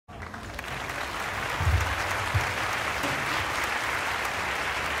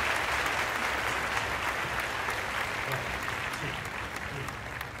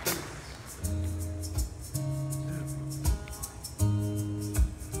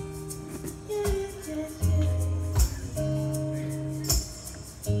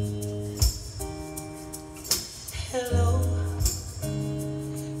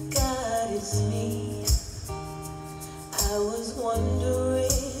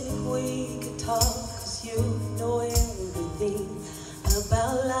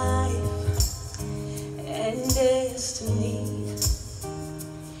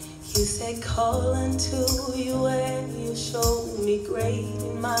call unto you and you show me great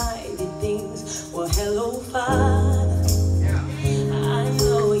and mighty things. Well, hello, Father. I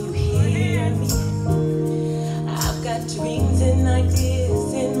know you hear me. I've got dreams and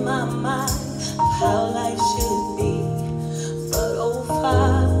ideas in my mind of how life should be. But oh,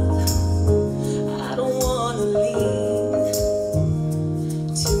 Father, I don't want to lean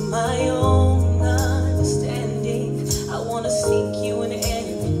to my own understanding. I want to seek you in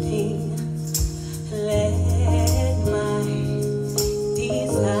everything. Let my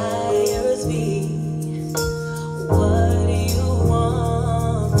desires be what you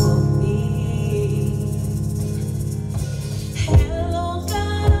want for me. Hello,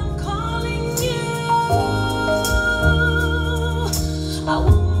 God, I'm calling you. I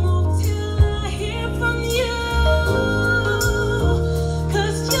won't move till I hear from you.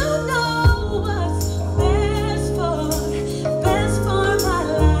 'Cause you know what's best for my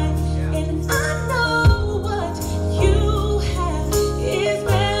life. And I know what you have is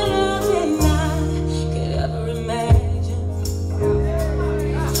better than I could ever imagine.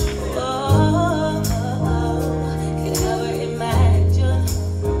 Oh, could ever imagine.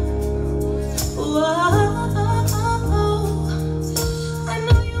 I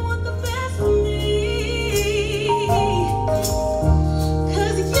know you want the best for me.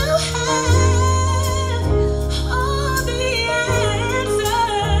 'Cause you have all the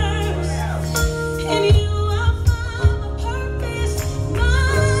answers. In you I find my purpose,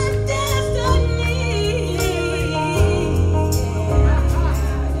 my destiny.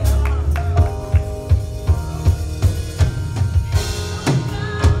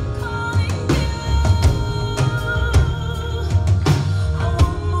 I'm calling you. I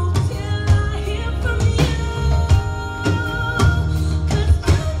won't move till I hear from you. 'Cause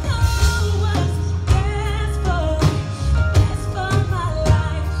you know what's best for my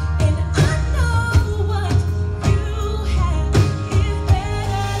life. And I know what you have is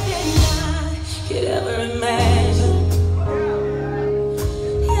better than I could ever imagine.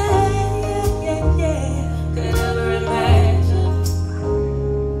 Yeah. Could ever imagine.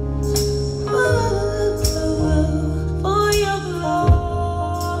 For your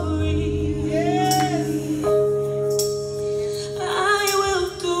glory, I will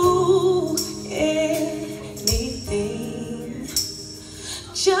do anything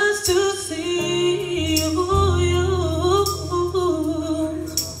just to see you,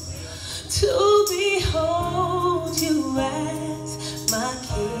 to behold you as my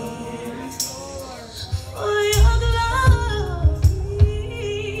King. For your glory,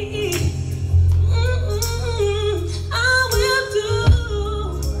 I will do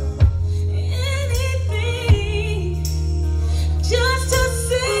anything just to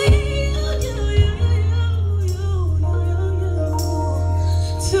see you,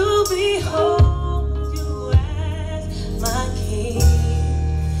 to behold you as my King.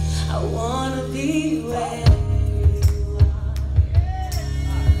 I wanna be where you are.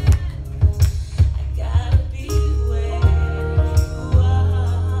 I gotta be where you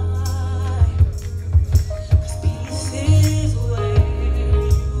are. 'Cause peace is where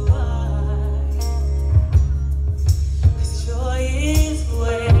you are. 'Cause joy is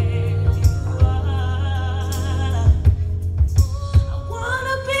where you are. I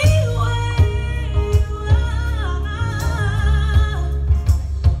wanna be where you are.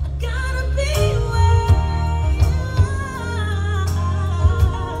 I gotta be where you are.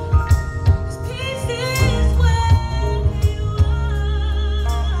 'Cause peace is where you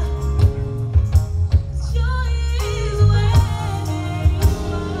are. 'Cause joy is where you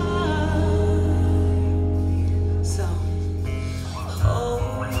are. So,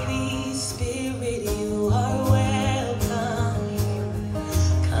 Holy Spirit, you are welcome.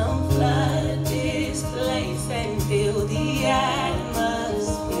 Come flood this place and fill the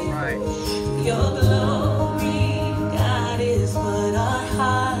atmosphere. Your glory.